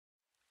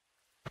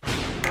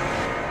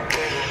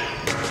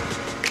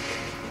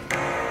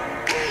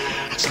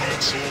My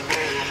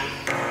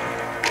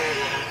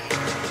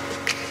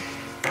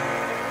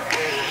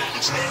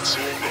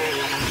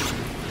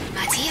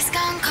tea's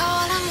gone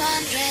cold, I'm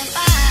wondering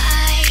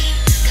why.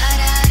 Got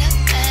out of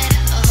bed,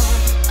 oh.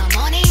 A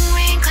morning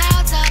rain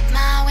clouds up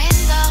my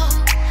window,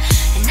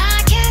 and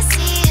I can't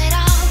see it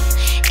all.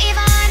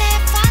 Even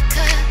if I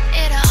could,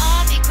 it'll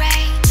all be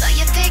great. But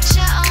your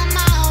picture on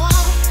my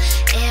wall,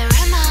 it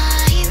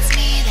reminds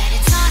me that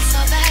it's not so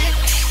bad.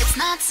 It's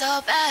not so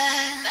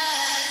bad.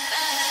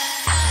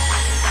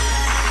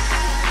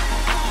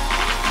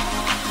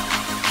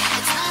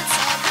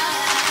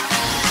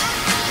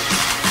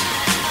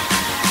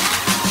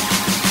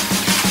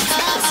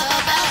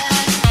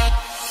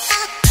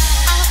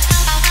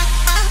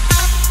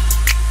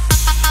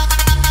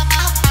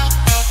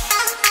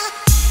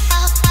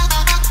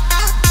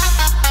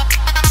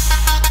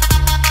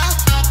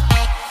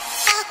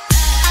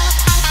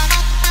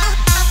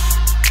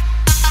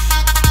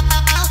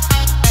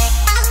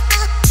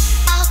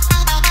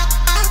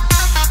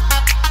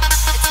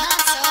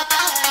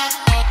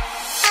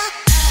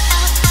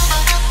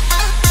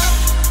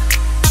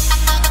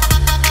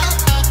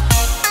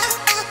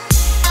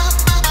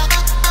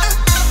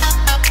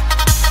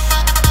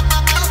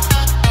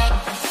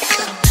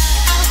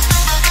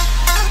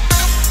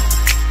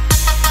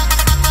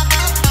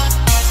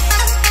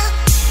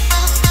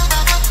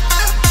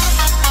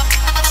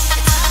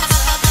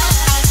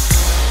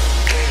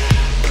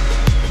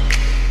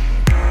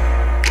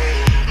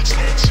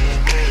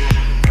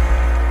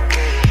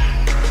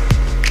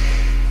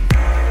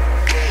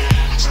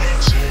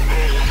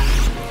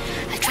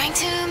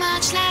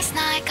 Last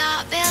night,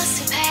 got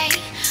bills to pay.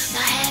 My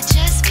head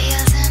just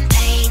feels in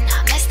pain.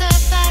 I missed the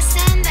bus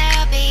and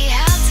there'll be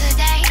hell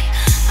today.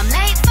 I'm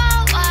late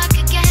for work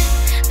again,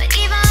 but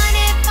even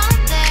if I'm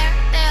there,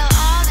 they'll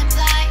all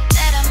imply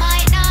that I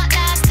might not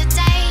last a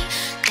day.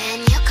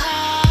 Then you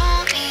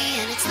call me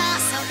and it's not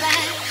so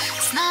bad.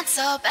 It's not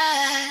so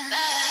bad.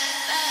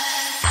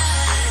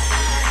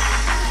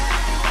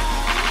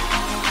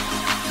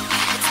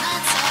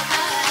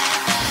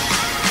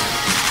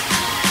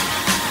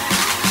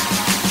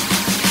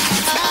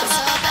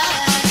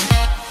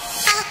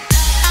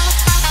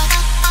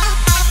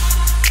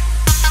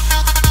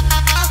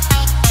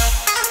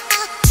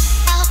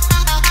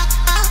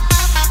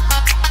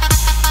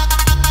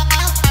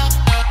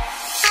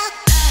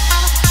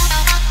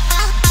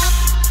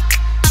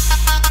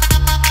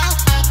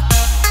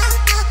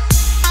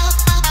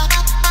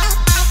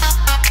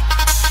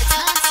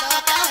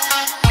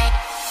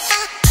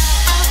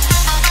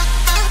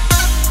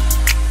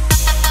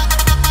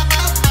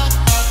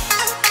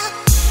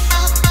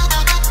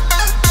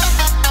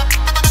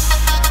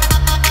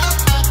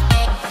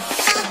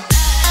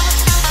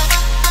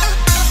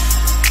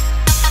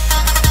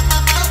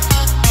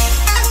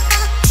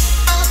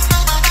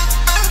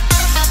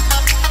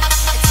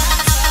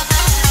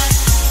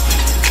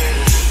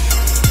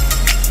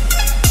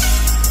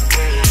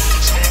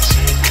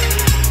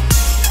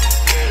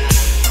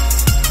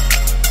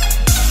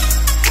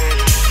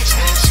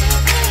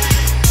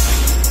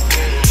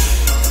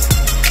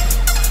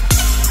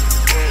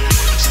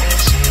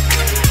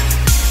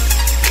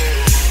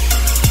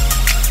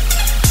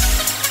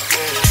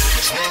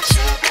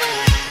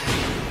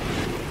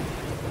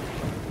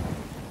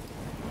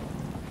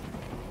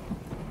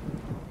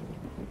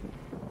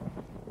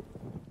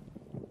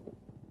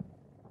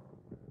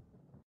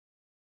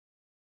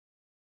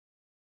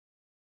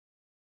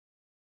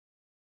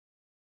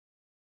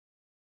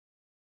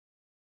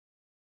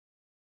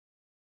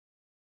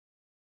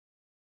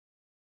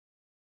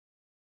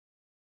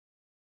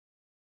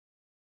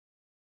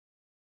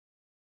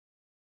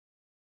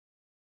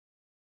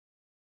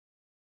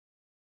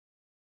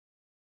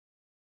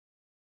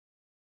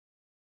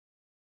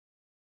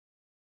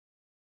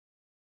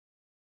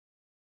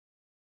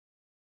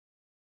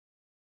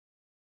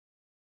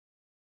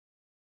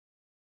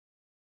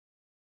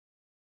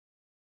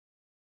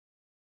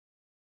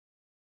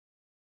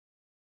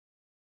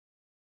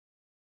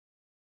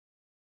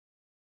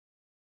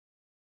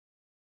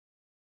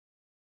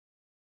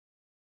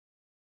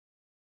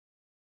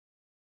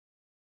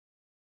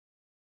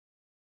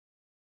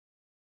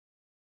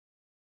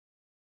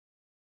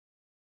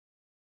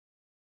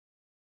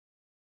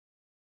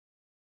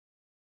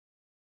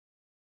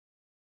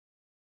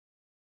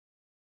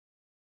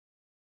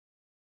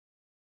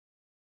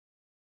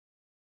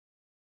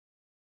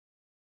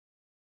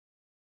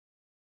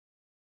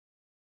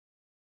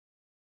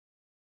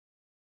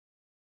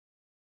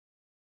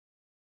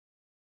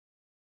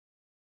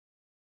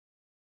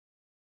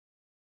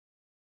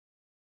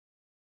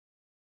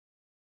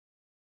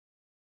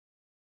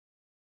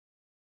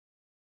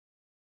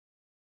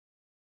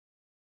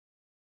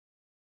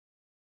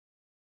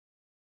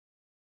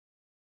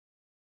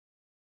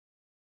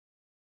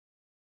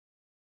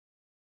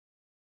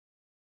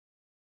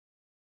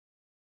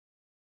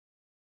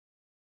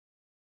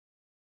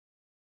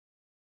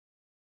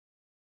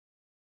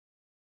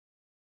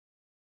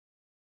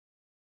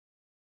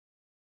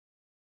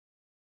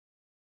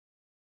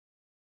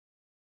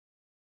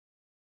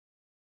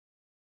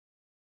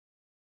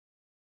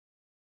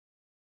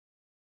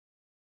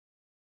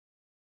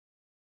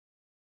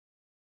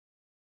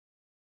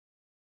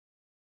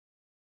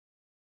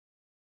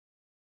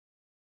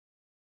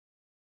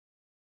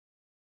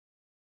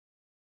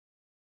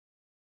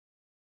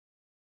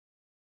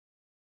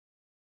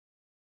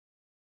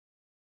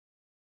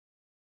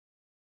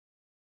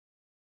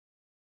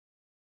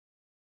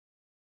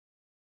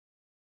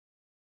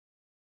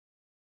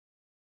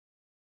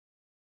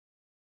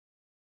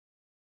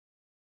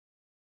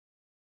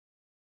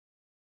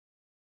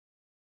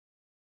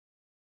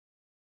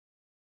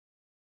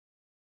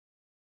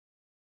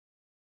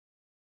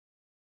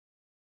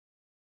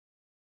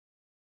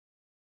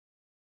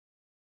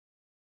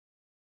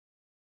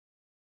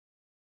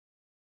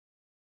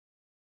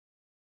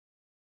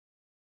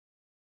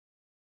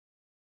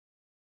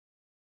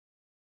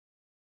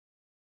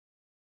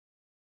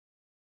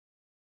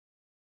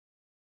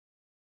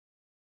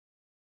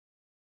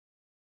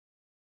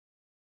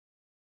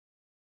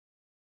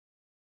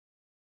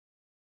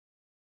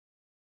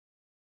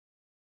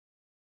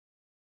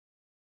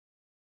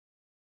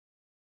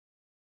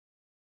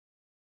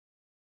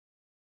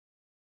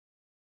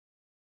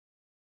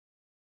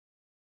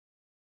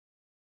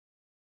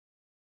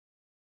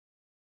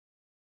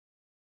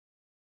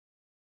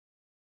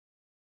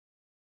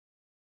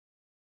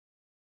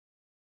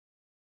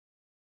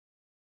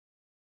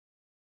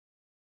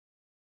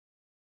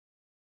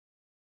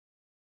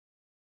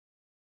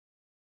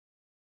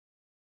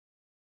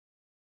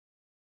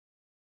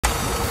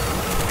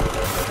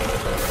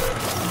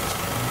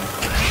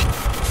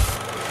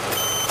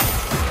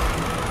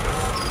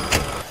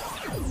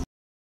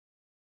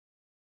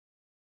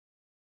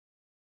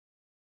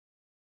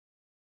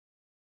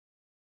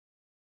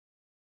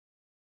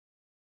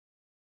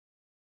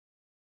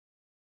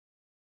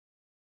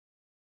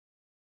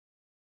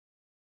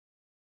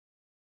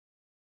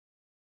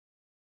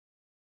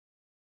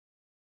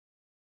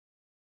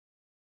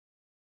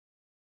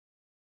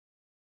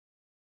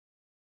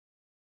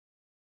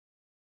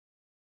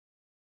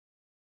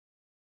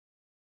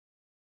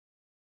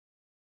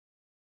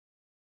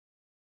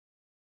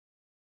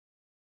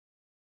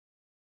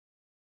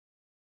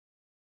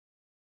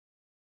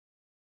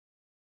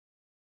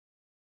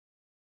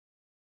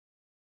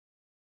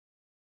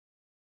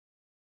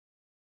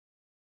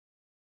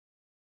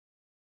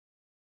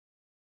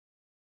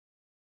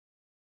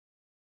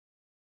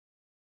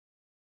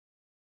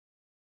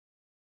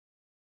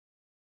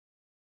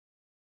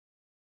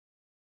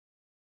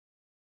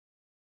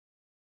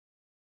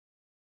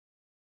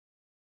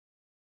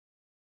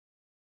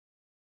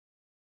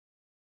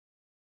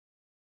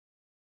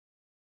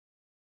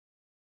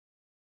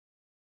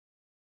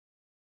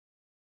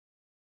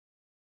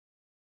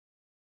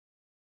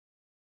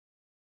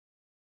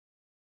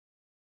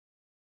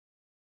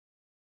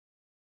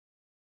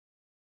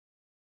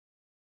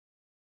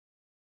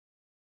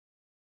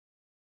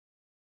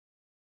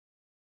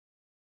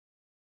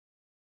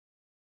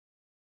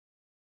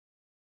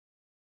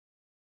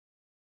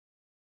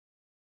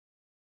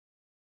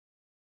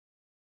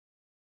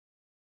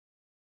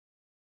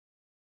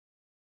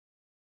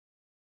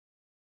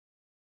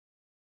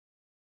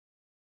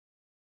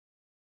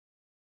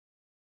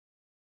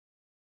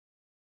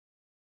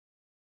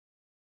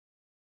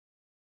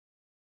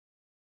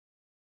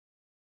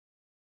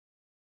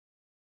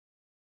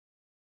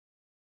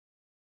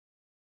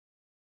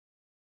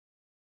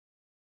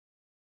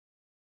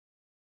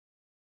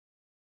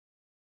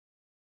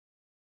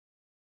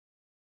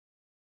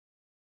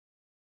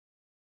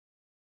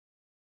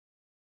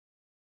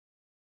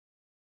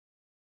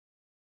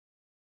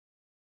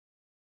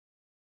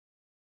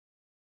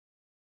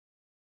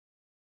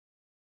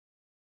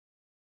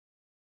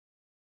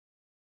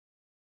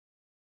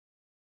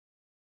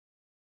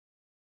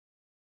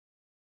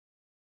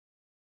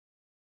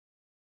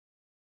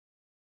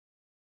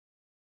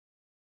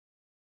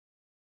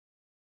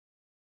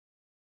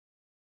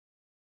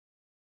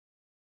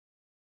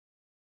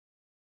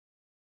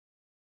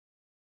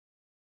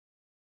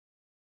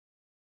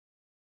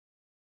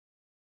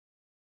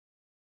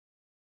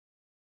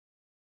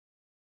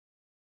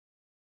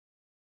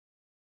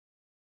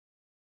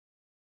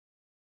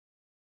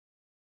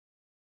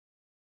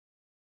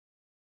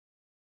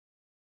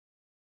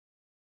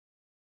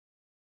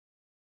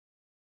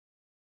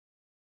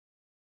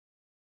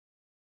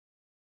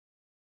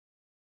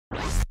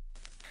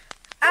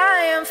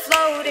 I am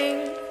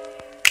floating,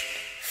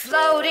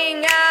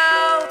 floating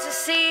out to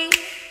sea.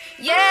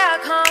 Yeah,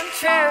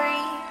 contrary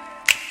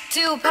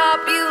to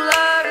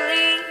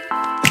popularly,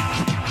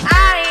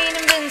 I ain't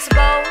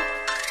invincible,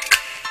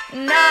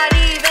 not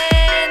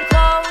even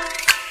close.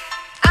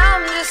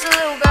 I'm just a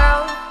little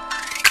girl,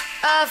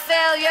 a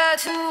failure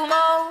to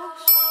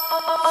most.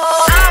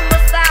 I'm a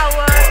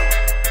flower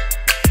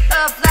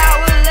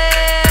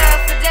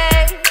left for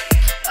days.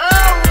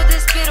 Oh,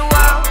 this bitter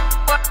world,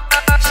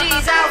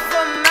 she's out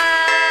for my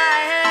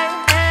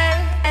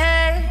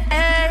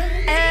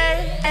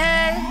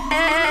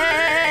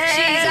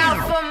she's out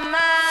for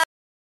my.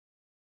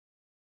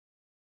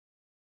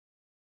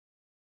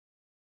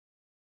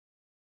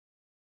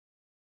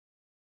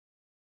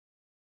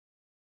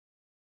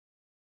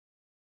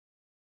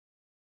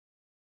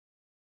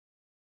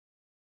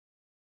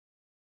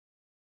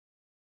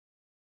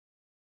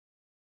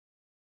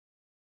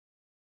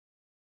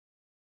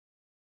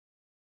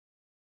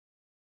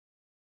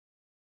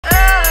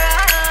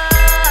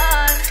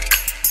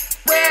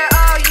 Where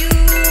are you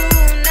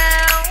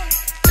now?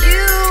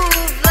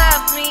 You've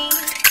left me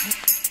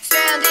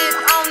stranded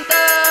on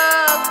the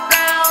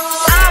ground.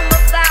 I'm a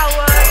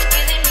flower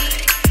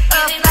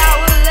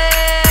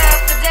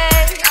left for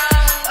days.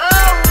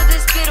 Oh,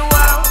 this bitter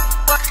world,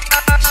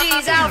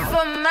 she's out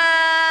for my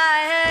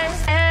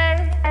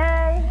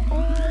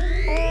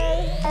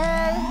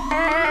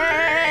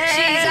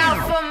she's out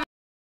for my.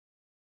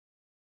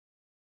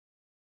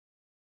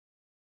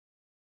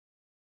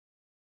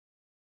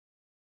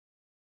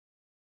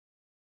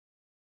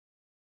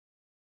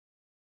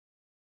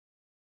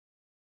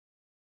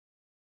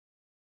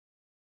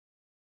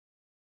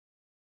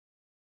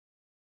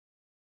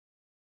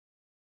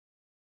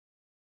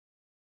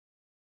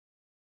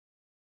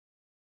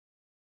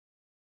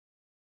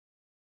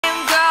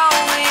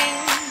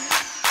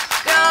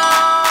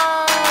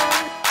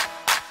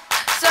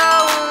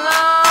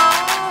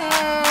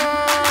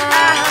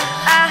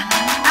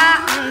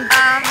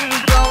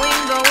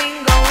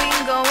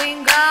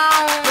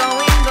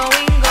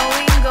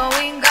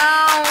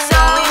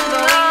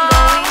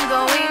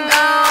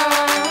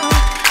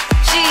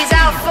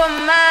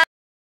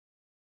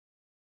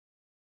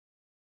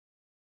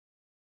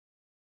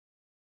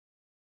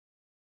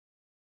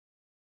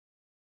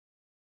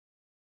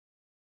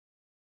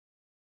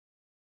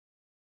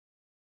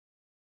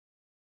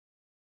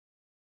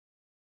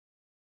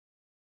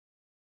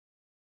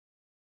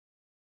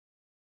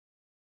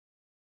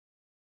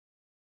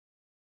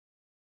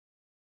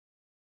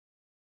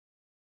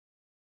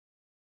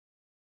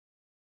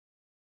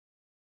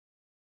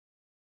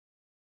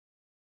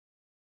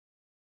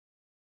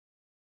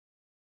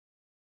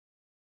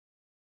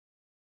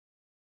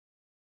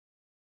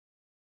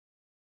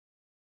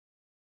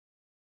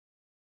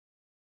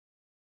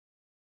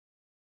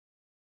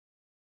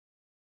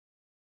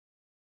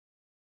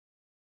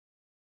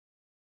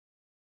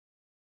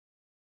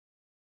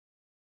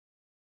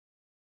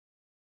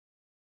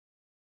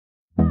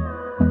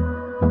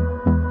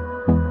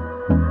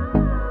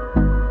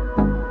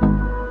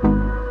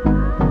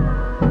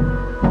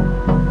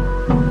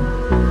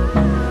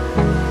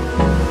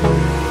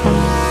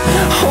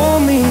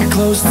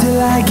 Close till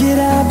I get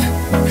up.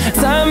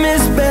 Time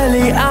is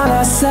barely on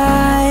our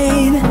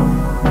side.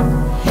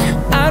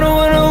 I don't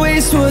wanna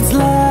waste what's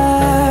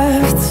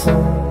left.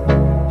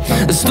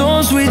 The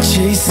storms we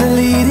chase are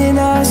leading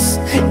us,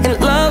 and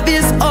love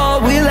is all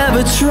we'll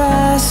ever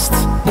trust.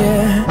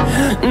 Yeah,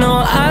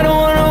 no, I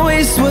don't wanna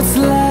waste what's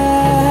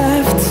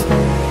left.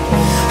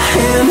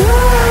 And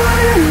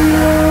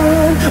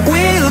on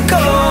we'll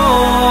go,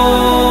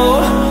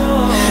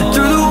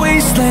 through the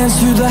wastelands,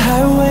 through the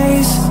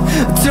highways,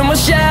 till my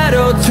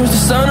shadow turns to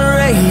sun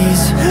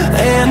rays.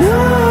 And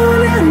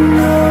on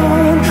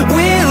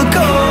we'll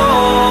go,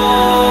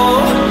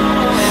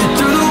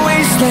 through the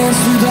wastelands,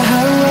 through the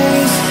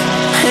highways,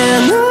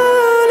 and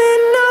on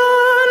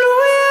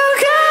we'll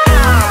go.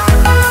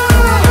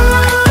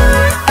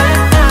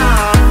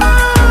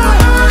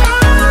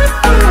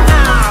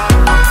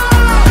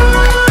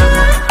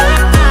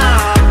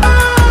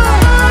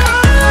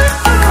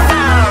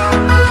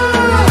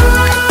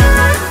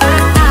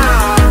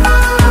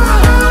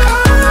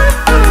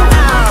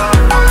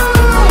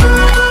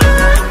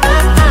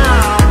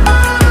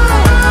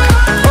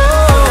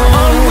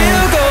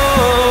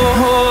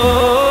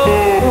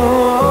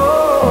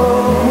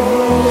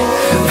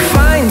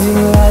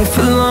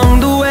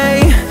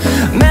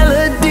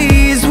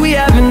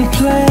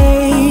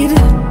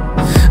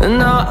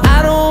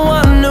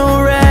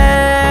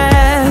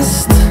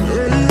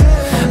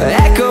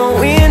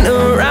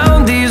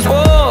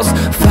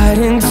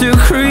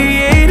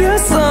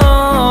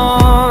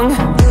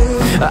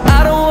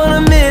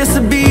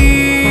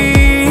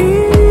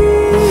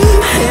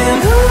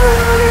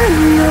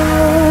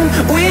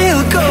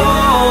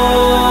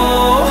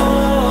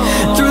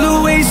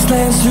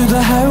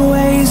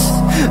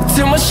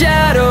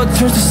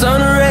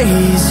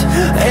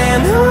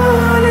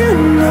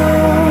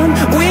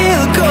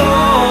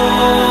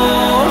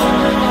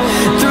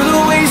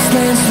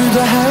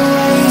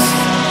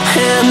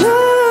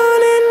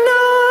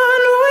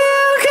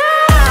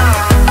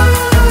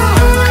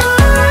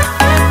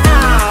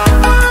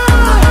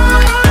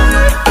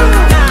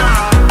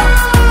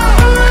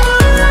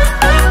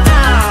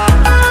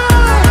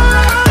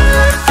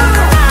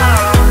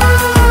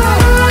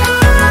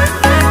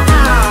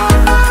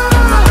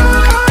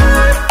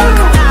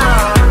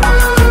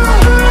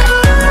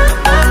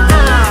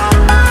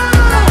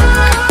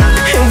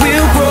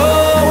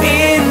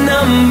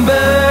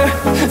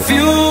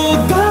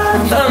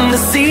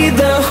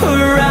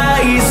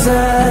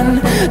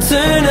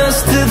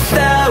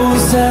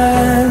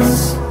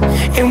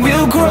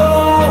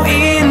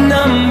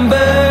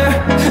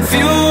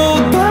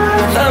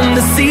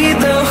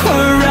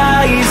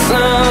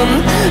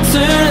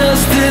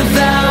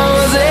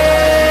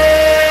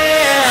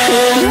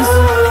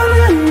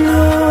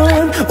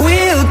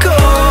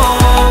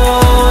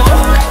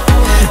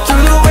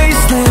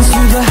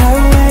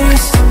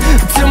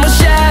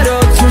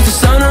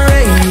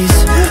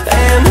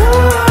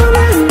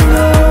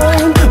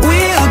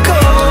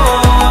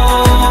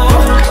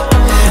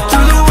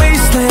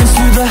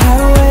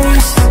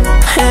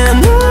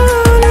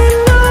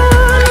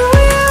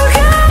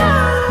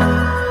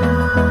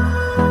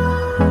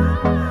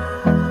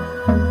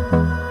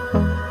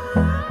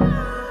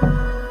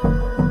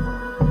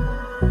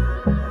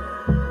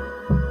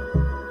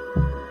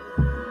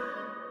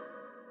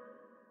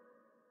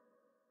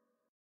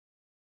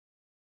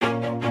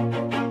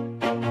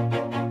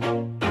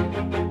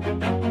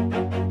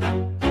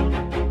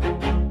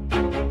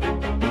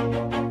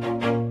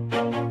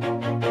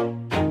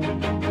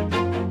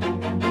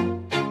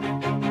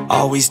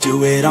 Always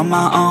do it on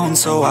my own,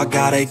 so I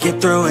gotta get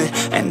through it.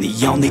 And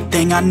the only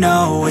thing I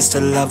know is to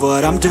love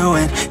what I'm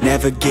doing.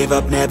 Never give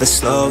up, never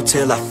slow,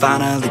 till I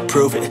finally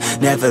prove it.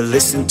 Never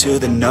listen to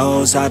the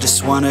no's, I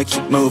just wanna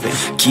keep moving.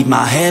 Keep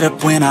my head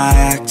up when I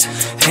act,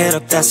 head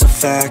up, that's a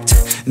fact.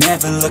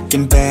 Never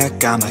looking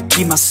back, I'ma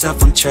keep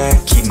myself on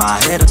track. Keep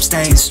my head up,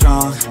 staying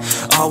strong,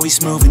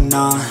 always moving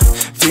on.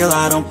 Feel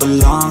I don't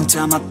belong,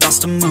 tell my thoughts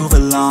to move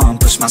along.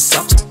 Push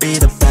myself to be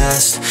the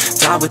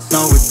best, die with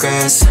no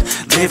regrets.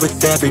 Live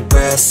with every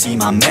breath, see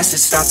my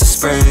message start to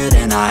spread.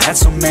 And I had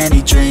so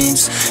many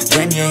dreams,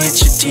 then you hit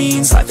your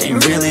teens. Life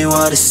ain't really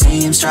what it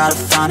seems, try to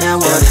find out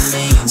what it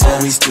means.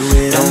 Always do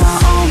it on my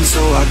own, so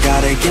I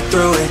gotta get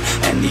through it.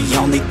 And the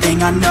only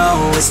thing I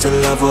know is to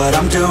love what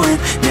I'm doing.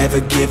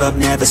 Never give up,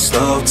 never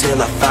slow, till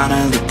I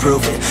finally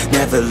prove it.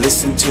 Never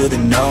listen to the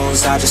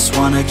no's, I just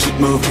wanna keep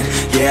moving.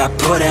 Yeah, I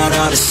put out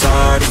all this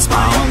art, it's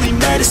my only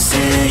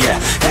medicine. Yeah,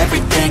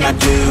 everything I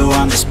do,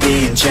 I'm just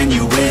being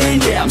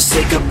genuine. Yeah, I'm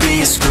sick of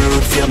being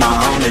screwed, feel my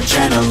own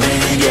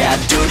adrenaline. Yeah, I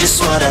do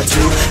just what I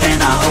do,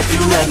 and I hope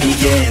you let me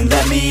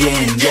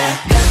in, yeah.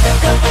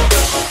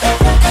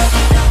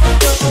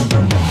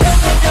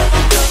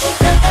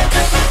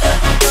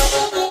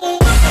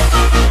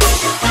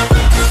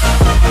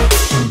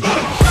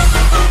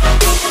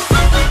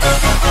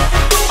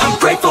 I'm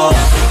grateful,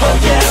 oh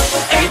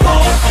yeah,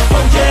 able,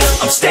 oh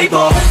yeah, I'm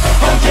stable,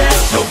 oh yeah,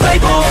 no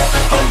label,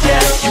 oh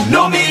yeah, you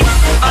know me,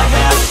 I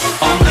have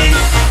only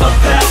a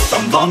path,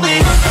 I'm lonely,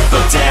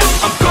 but damn,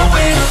 I'm going to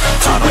win.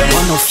 I don't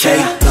want no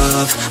fake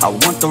love, I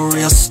want the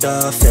real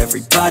stuff.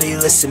 Everybody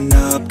listen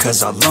up,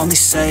 cause I'll only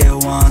say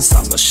it once.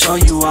 I'm gonna show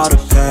you all the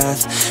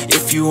path,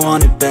 if you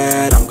want it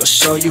bad. I'm gonna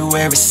show you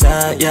where it's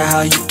at, yeah,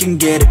 how you can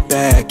get it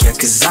back. Yeah,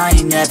 cause I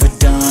ain't never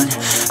done,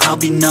 I'll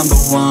be number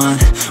one.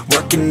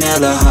 Working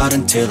hella hard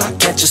until I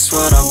get just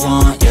what I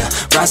want, yeah.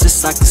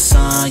 Rises like the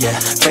sun, yeah,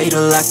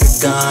 fatal like a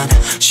gun.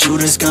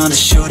 Shooters gonna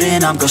shoot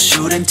and I'm gonna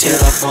shoot until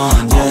I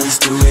won, yeah. Always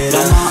do it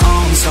on my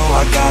own, so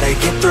I gotta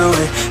get through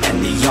it.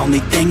 And the only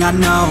thing I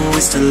know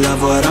is to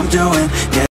love what I'm doing.